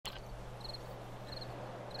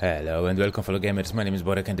Hello and welcome fellow gamers, my name is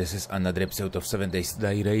Borek and this is another episode of 7 Days to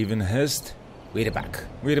Die Ravenhearst. We're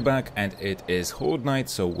back and it is Horde night,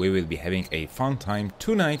 so we will be having a fun time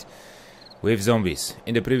tonight with zombies.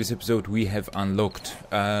 In the previous episode we have unlocked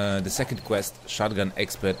the second quest, Shotgun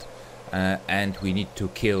Expert, and we need to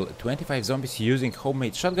kill 25 zombies using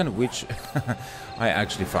homemade shotgun, which I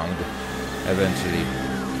actually found eventually.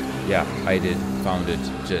 Yeah, I did found it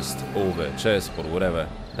just over chest or whatever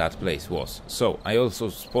that place was. So I also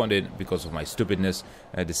spawned in, because of my stupidness,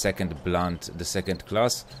 the second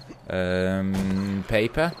class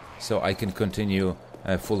paper, so I can continue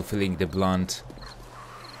fulfilling the blunt.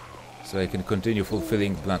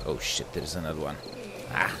 Oh shit, there's another one.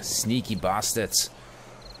 Ah, sneaky bastards.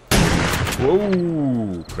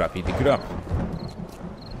 Whoa, crappy the crap.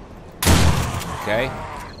 Okay,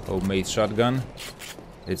 homemade shotgun.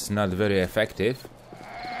 It's not very effective.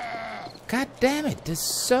 God damn it, there's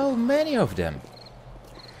so many of them.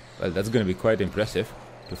 Well, that's gonna be quite impressive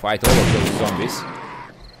to fight all of those zombies.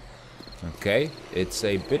 Okay, it's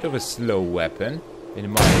a bit of a slow weapon,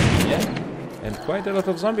 in my opinion. And quite a lot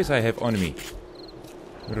of zombies I have on me.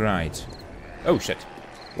 Right. Oh shit.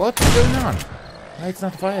 What's going on? Why it's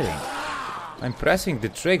not firing? I'm pressing the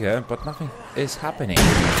trigger, but nothing is happening.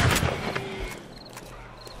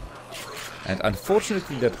 And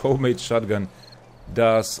unfortunately that homemade shotgun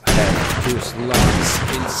does have 2 slots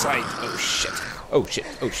inside. Oh shit. Oh shit.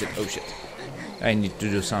 Oh shit. Oh shit. I need to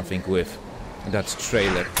do something with that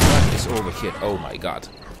trailer. What is over here? Oh my god.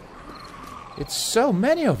 It's so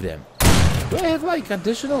many of them. Do I have like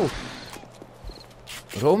additional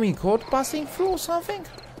roaming code passing through or something?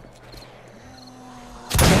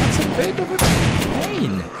 That's a bit of a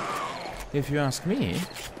pain, if you ask me.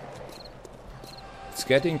 It's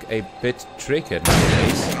getting a bit trickier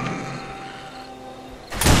nowadays.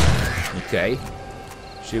 Okay,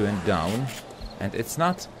 she went down, and it's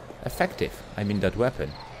not effective. I mean, that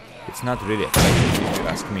weapon. It's not really effective, if you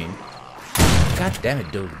ask me. God damn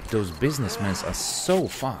it, those businessmen are so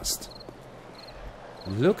fast.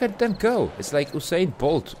 Look at them go. It's like Usain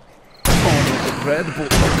Bolt. Oh, Red Bull.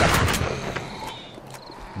 Oh,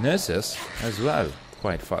 nurses as well.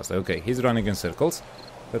 Quite fast. Okay, he's running in circles.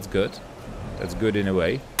 That's good. That's good in a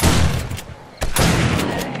way.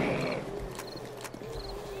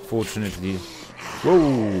 Fortunately...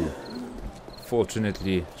 Whoa!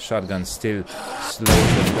 Fortunately, shotgun still slows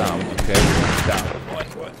them down. Okay,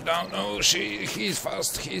 one down. Oh, he's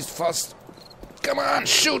fast. Come on,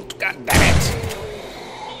 shoot! God damn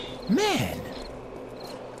it! Man!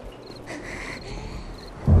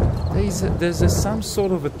 There's some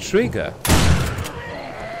sort of a trigger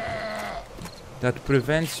that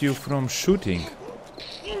prevents you from shooting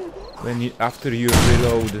after you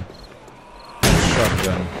reload the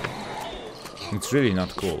shotgun. It's really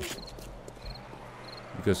not cool,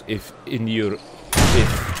 because if you're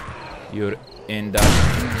in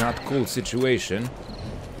that not cool situation,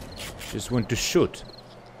 you just want to shoot,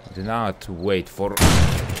 do not wait for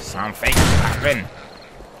something to happen.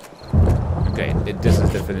 Okay, this is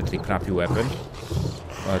definitely a crappy weapon,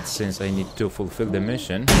 but since I need to fulfill the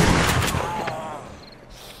mission.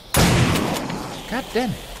 God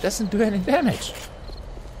damn it, doesn't do any damage.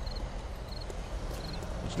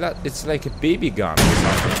 It's like a BB gun or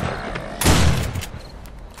something.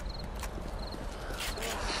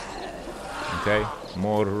 Okay,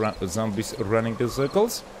 more zombies running in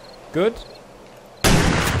circles. Good.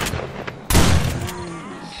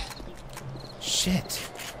 Shit.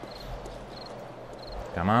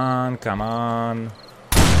 Come on, come on.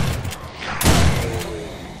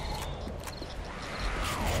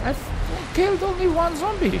 I've killed only one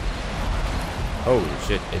zombie. Holy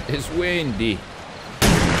shit, it is windy.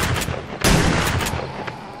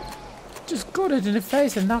 Just got it in the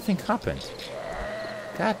face and nothing happened.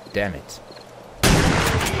 God damn it.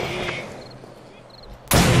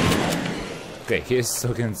 Okay, here's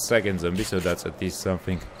second zombie, so that's at least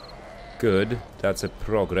something good. That's a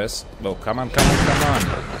progress. Oh, come on.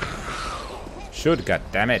 Shoot, god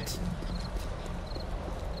damn it.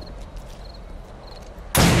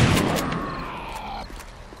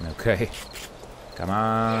 Okay. Come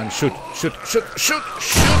on, shoot.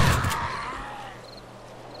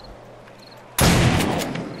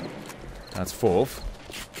 That's 4th.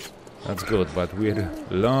 That's good, but we're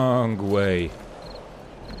a long way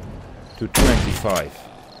to 25.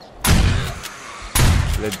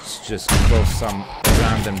 Let's just cause some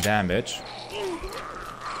random damage.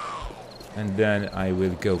 And then I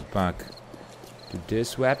will go back to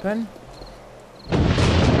this weapon.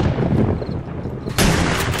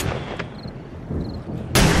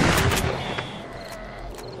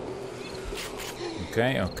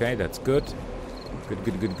 Okay, that's good. Good,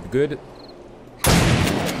 good, good, good, good.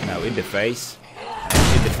 Now in the face.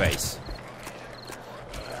 And in the face.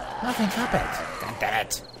 Nothing happened. God damn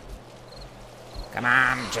it. Come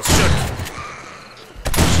on, just shoot.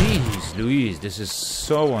 Jeez Louise, this is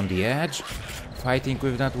so on the edge. Fighting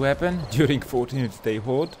with that weapon during 14th day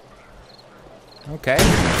Horde. Okay.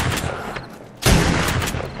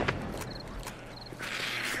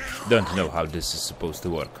 Don't know how this is supposed to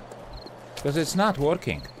work. Because it's not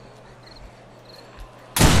working.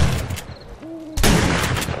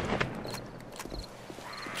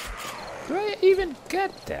 Do I even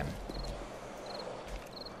get them?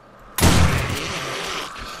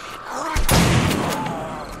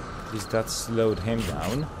 Is that slowed him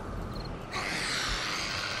down?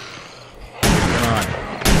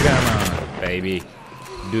 Come on, baby.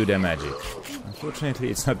 Do the magic. Unfortunately,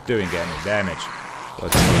 it's not doing any damage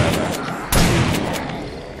whatsoever.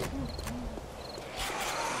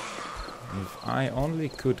 If I only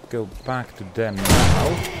could go back to them now...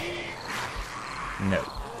 No.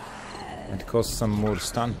 And cause some more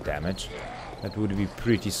stun damage, that would be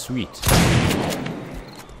pretty sweet.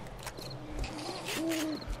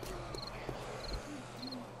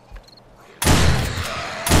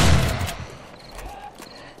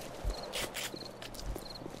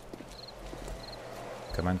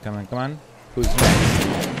 Come on, come on, come on. Who's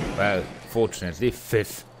next? Well, fortunately,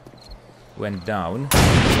 5th went down.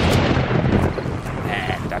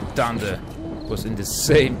 And that thunder was in the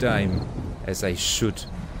same time as I shoot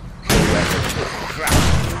the weapon.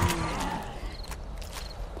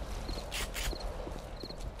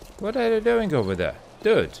 What are you doing over there?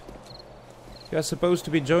 Dude, you're supposed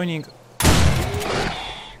to be joining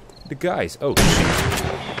the guys. Oh, shit.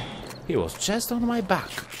 He was just on my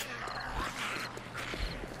back.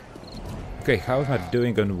 Okay, how am I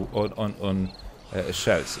doing on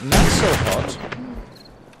shells? Not so hot.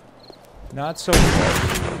 Not so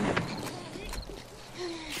hot.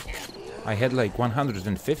 I had like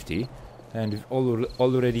 150 and we've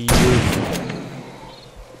already used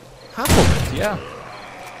half of it, yeah.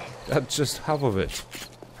 That's just half of it.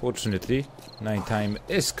 Fortunately, nighttime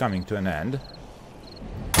is coming to an end.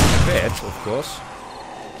 A bit, of course.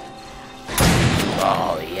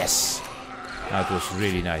 Oh, yes. That was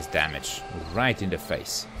really nice damage. Right in the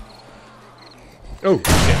face. Oh,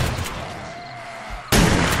 shit.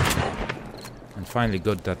 And finally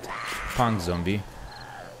got that punk zombie.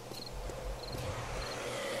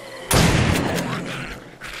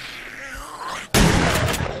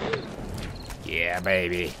 Yeah,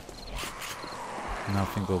 baby.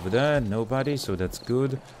 Nothing over there, nobody, so that's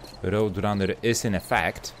good. Roadrunner is in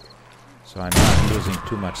effect, so I'm not losing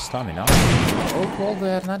too much stamina. Oh, well,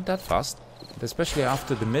 they're not that fast. Especially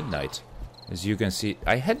after the midnight. As you can see,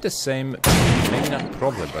 I had the same, maybe not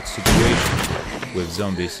problem, but situation with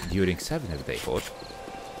zombies during 7th day Horde.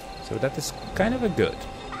 So that is kind of a good.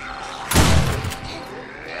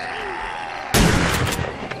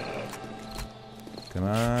 Come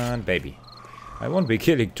on, baby. I won't be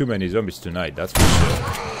killing too many zombies tonight, that's for sure.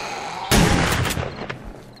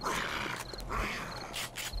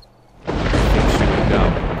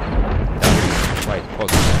 Down. That is quite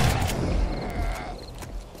possible.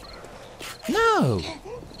 No!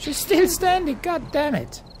 She's still standing, god damn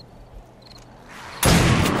it!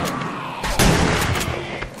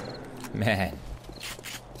 Man.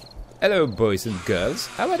 Hello boys and girls,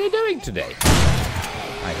 how are you doing today?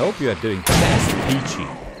 I hope you are doing best peachy.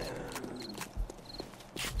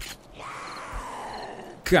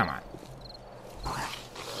 Come on.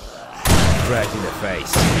 Right in the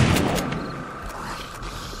face.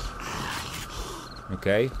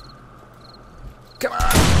 Okay. Come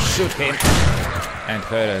on, shoot him. And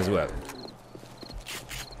her as well.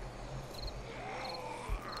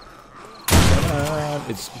 Come on.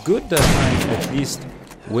 It's good that I'm at least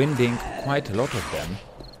winding quite a lot of them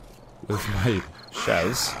with my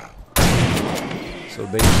shells. So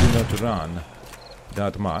they do not run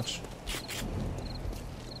that much.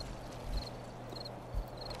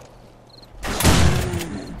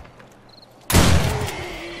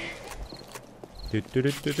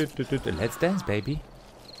 Let's dance, baby.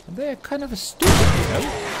 They're kind of stupid, you know?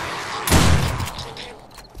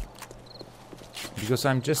 Because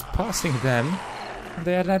I'm just passing them, and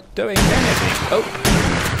they are not doing anything. Oh!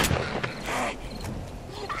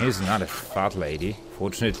 Here's another fat lady.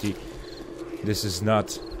 Fortunately, this is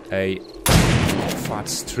not a fat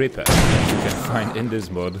stripper that you can find in this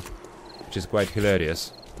mod, which is quite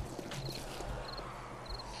hilarious.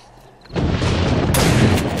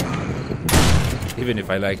 Even if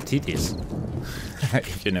I like titties.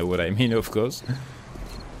 If you know what I mean, of course.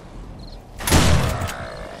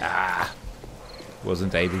 Ah!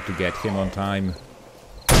 Wasn't able to get him on time.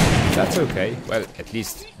 That's okay. Well, at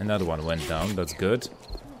least another one went down. That's good.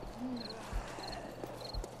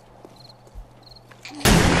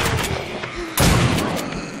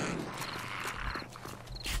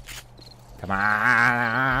 Come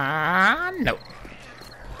on! No.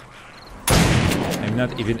 I'm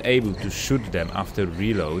not even able to shoot them after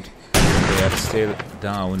reload. They are still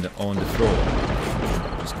down on the floor,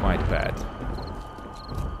 which is quite bad.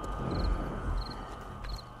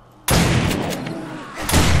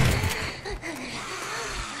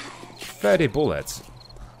 30 bullets.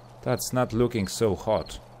 That's not looking so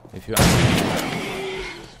hot, if you ask me.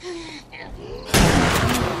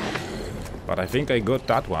 But I think I got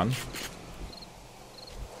that one.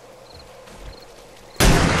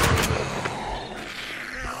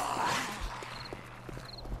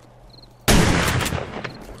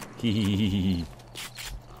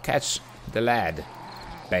 Catch the lad,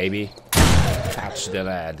 baby. Catch the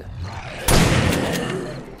lad.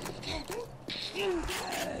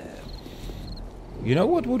 You know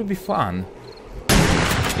what would be fun?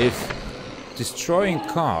 If destroying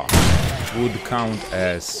car would count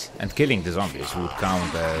as... and killing the zombies would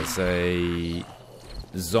count as a...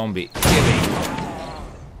 zombie killing.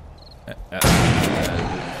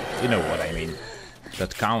 You know what I mean.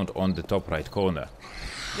 That count on the top right corner.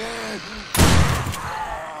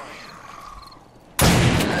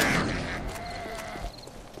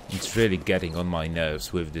 It's really getting on my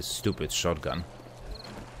nerves with this stupid shotgun.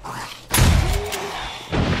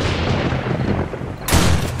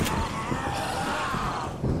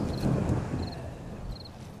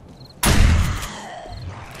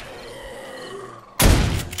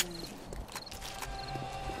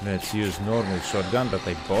 Let's use normal shotgun that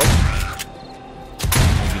I bought.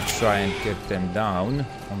 Maybe try and get them down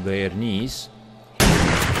on their knees.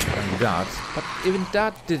 And that, but even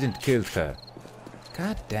that didn't kill her.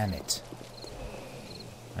 God damn it.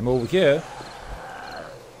 I'm over here.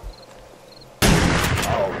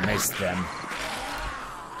 Oh, missed them.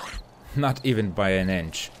 Not even by an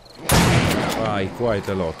inch. By quite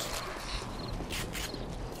a lot.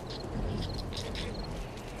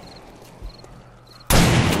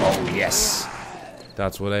 Oh, yes.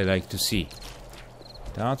 That's what I like to see.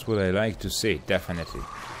 That's what I like to see, definitely.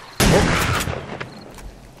 Oh.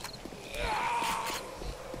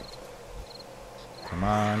 Come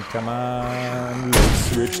on, come on.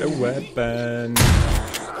 Let's switch a weapon.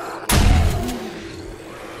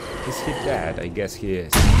 Is he dead? I guess he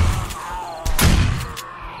is.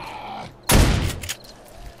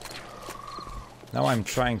 Now I'm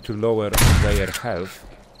trying to lower their health.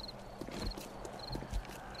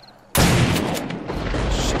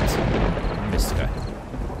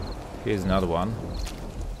 Here's another one.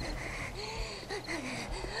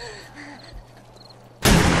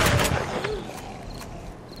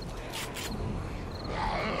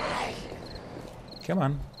 Come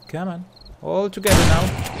on, come on. All together now.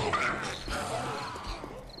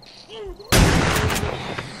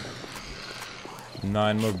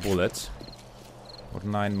 Nine more bullets. Or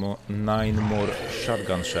nine more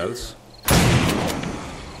shotgun shells.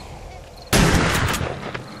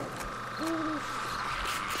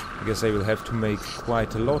 I guess I will have to make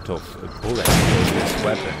quite a lot of bullets for this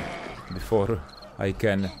weapon before I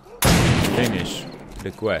can finish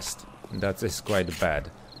the quest. And that is quite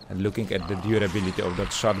bad. And looking at the durability of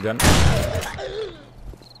that shotgun,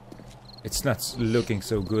 it's not looking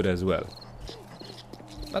so good as well.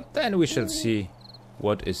 But then we shall see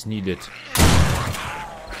what is needed.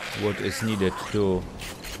 What is needed to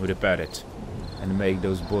repair it and make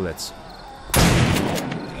those bullets.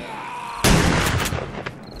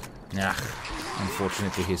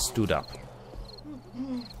 Unfortunately he stood up.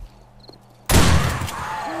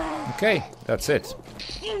 Okay, that's it.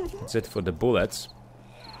 That's it for the bullets.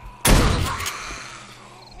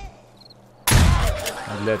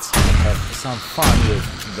 And let's have some fun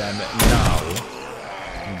with them now.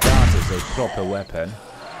 And that is a proper weapon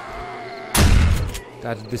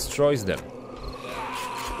that destroys them.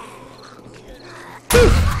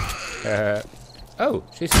 Oh,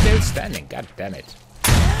 she's still standing, god damn it.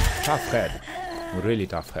 Tough head. Really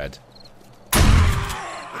tough head.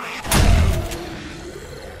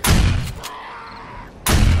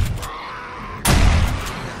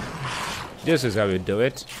 This is how you do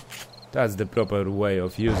it. That's the proper way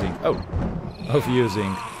of using... oh! Of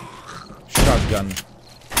using shotgun.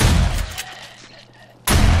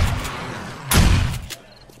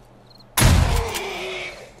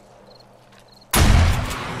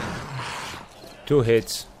 Two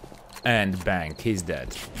hits. And bang, he's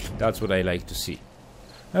dead. That's what I like to see.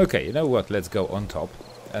 Okay, you know what? Let's go on top.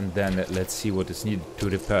 And then let's see what is needed to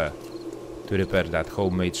repair to repair that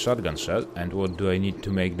homemade shotgun shell. And what do I need to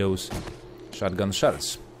make those shotgun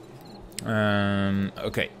shells?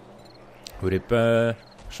 Okay. Repair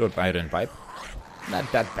short iron pipe.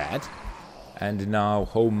 Not that bad. And now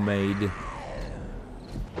homemade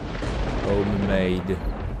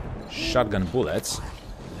shotgun bullets.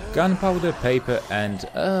 Gunpowder, paper, and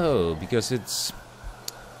oh, because it's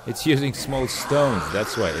using small stones.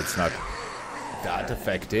 That's why it's not that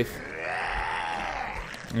effective.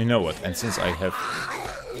 You know what? And since I have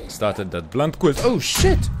started that blunt quilt, oh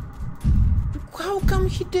shit! How come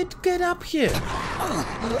he did get up here?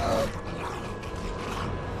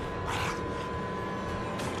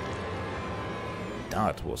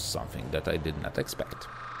 That was something that I did not expect.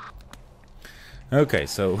 Okay,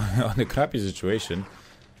 so on the crappy situation,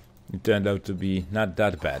 it turned out to be not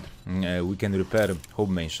that bad. We can repair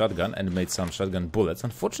homemade shotgun and made some shotgun bullets.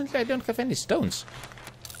 Unfortunately, I don't have any stones,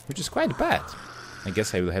 which is quite bad. I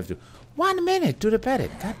guess I will have to 1 minute to repair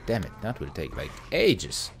it. God damn it, that will take like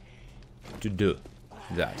ages to do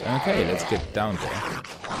that. Okay, let's get down there,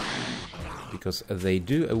 because they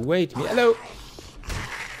do await me. Hello.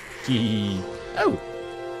 Oh.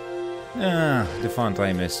 The fun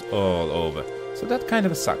time is all over. So that kind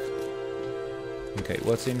of sucked. Okay,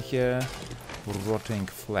 what's in here? Rotting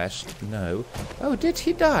flesh? No. Oh, did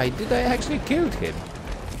he die? Did I actually kill him?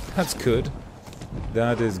 That's good.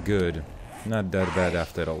 That is good. Not that bad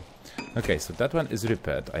after all. Okay, so that one is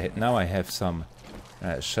repaired. Now I have some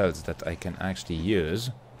shells that I can actually use.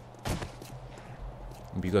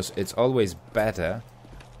 Because it's always better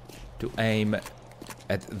to aim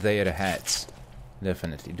at their heads.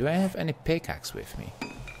 Definitely. Do I have any pickaxe with me?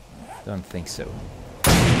 Don't think so.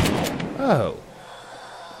 Oh!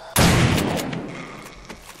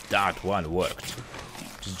 That one worked.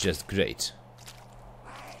 Which is just great.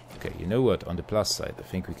 Okay, you know what? On the plus side, I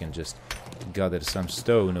think we can just gather some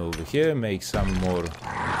stone over here, make some more...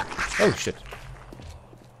 Oh, shit.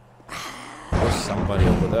 There's somebody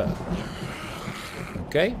over there.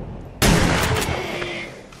 Okay.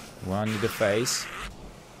 One in the face.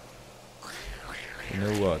 You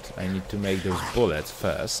know what? I need to make those bullets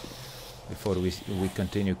first, before we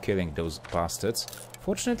continue killing those bastards.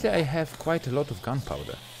 Fortunately, I have quite a lot of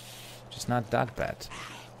gunpowder, which is not that bad.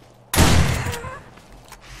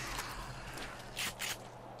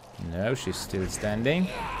 No, she's still standing.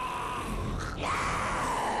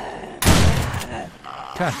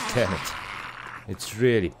 God damn it. It's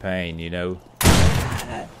really pain, you know.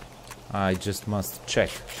 I just must check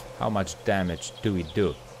how much damage do we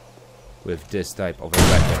do with this type of a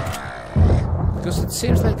weapon. Because it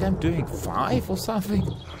seems like I'm doing 5 or something.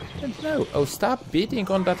 And no, oh, stop beating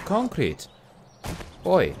on that concrete.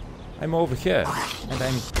 Boy, I'm over here and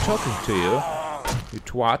I'm talking to you, you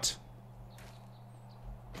twat.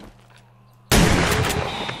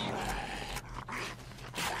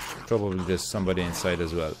 Probably there's somebody inside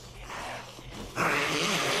as well.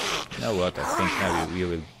 You know what, I think now we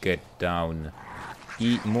will get down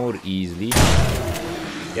more easily.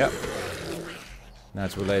 Yep.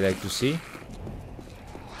 That's what I like to see.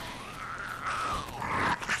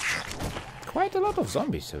 Quite a lot of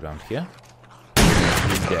zombies around here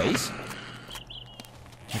these days.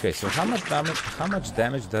 Okay, so how much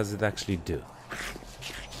damage does it actually do?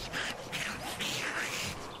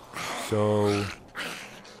 So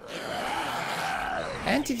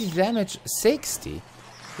entity damage 60. It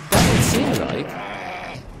doesn't seem like.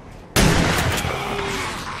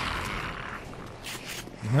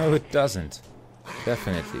 No, it doesn't.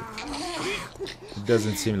 Definitely. It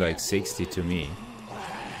doesn't seem like 60 to me.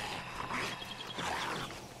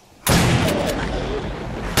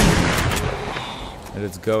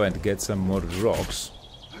 Let's go and get some more rocks,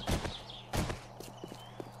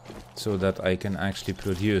 so that I can actually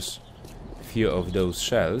produce a few of those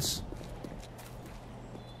shells.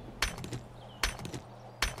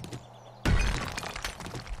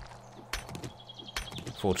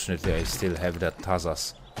 Fortunately, I still have that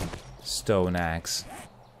Tazas stone axe.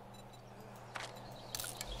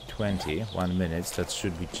 21 minutes, that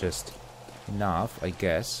should be just enough, I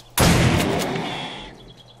guess.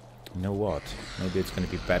 You know what? Maybe it's gonna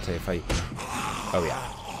be better if I... Oh yeah.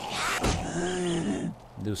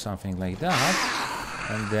 Do something like that.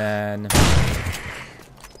 And then...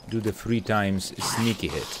 do the 3 times sneaky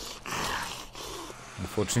hit.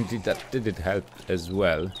 Unfortunately, that didn't help as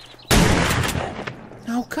well.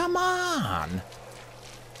 Now, come on!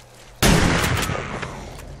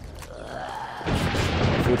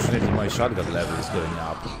 Fortunately, my shotgun level is going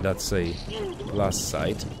up. That's a plus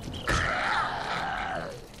side.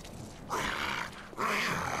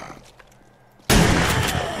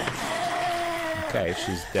 Okay,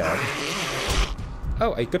 she's dead.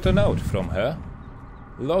 Oh, I got a note from her.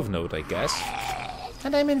 Love note, I guess.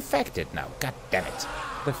 And I'm infected now. God damn it.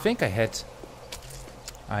 I think I had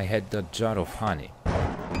the jar of honey.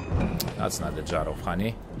 That's not the jar of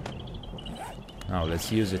honey. Now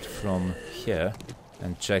let's use it from here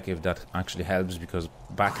and check if that actually helps, because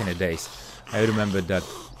back in the days I remember that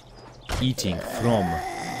eating from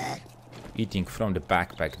the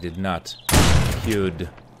backpack did not cure the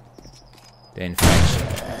infection.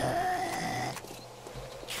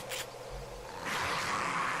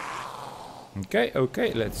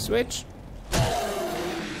 Okay, let's switch.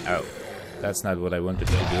 Oh, that's not what I wanted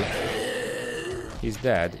to do. He's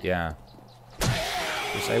dead, yeah.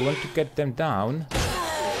 Because I want to get them down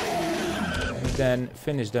and then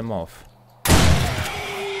finish them off.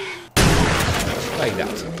 Like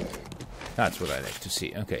that. That's what I like to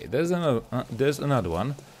see. Okay, there's another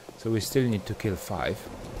one. So we still need to kill 5.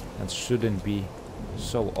 That shouldn't be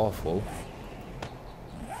so awful.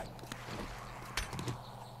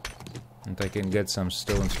 And I can get some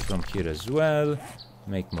stones from here as well.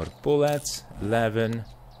 Make more bullets. 11.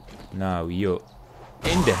 Now you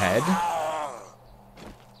in the head.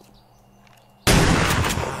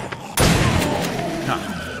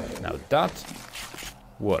 Now that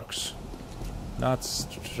works. That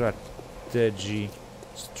strategy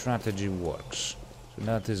works. So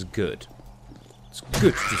that is good. It's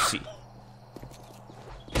good to see.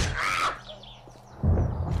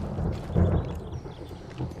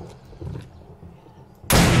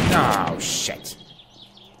 Oh shit.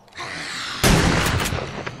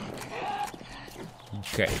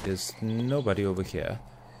 Okay, there's nobody over here.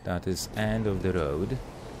 That is end of the road.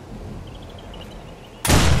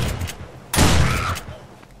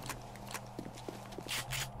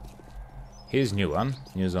 Here's new one,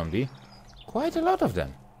 new zombie. Quite a lot of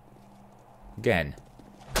them. Again.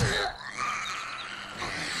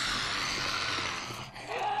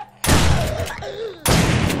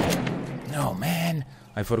 No, man.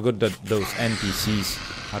 I forgot that those NPCs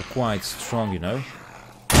are quite strong, you know.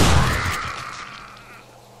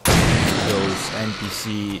 Those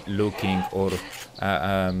NPC looking or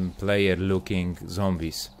player looking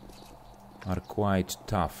zombies are quite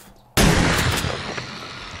tough.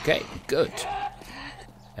 Okay, good.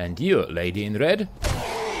 And you, lady in red,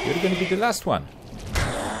 you're gonna be the last one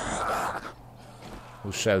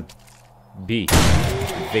who shall be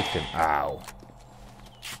the victim, ow,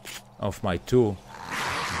 of my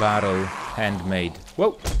 2-barrel handmade,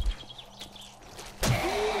 whoa,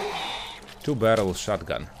 2-barrel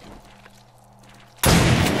shotgun.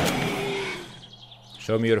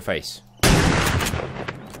 Show me your face.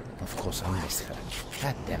 Of course I missed her.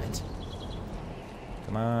 God damn it.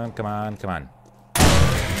 Come on, come on, come on.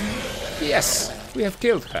 Yes, we have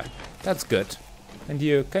killed her. That's good. And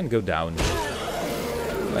you can go down.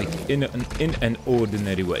 Like in an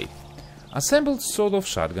ordinary way. Assembled sword of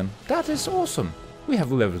shotgun. That is awesome. We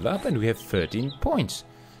have leveled up and we have 13 points.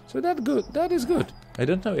 So that is good. I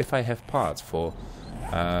don't know if I have parts for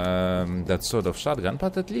that sword of shotgun,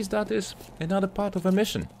 but at least that is another part of a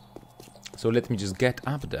mission. So let me just get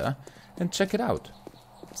up there and check it out.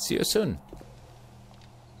 See you soon.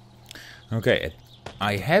 Okay,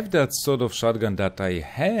 I have that sort of shotgun that I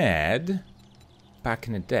had back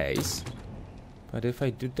in the days, but if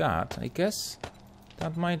I do that, I guess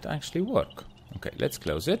that might actually work. Okay, let's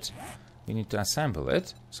close it. We need to assemble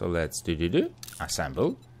it, so let's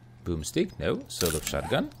assemble. Boomstick, no, sword of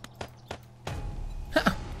shotgun.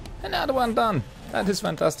 Ha! Another one done! That is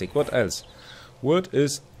fantastic. What else? What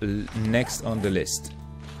is next on the list?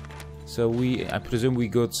 So I presume we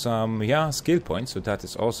got some, skill points, so that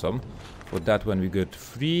is awesome. For that one we got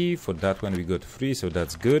 3, for that one we got 3, so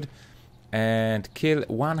that's good. And kill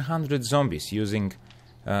 100 zombies using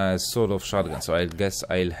sword of shotgun. So I guess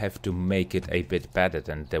I'll have to make it a bit better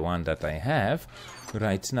than the one that I have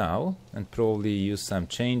right now, and probably use some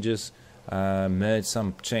changes, merge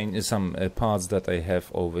some parts that I have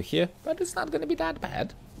over here. But it's not gonna be that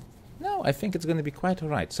bad. No, I think it's going to be quite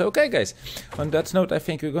alright. So, okay, guys, on that note, I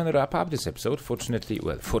think we're going to wrap up this episode. Fortunately,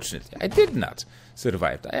 I did not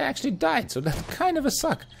survive. I actually died, so that kind of a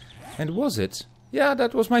suck. And was it? Yeah,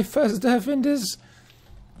 that was my first death in this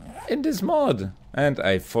mod. And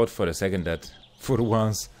I thought for a second that, for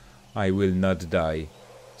once, I will not die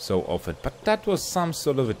so often. But that was some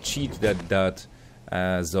sort of a cheat that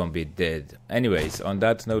zombie did. Anyways, on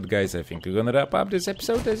that note, guys, I think we're gonna wrap up this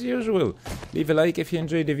episode as usual. Leave a like if you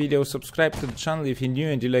enjoyed the video, subscribe to the channel if you're new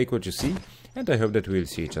and you like what you see, and I hope that we'll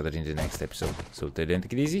see each other in the next episode. So till then,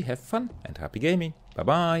 take it easy, have fun, and happy gaming. Bye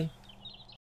bye.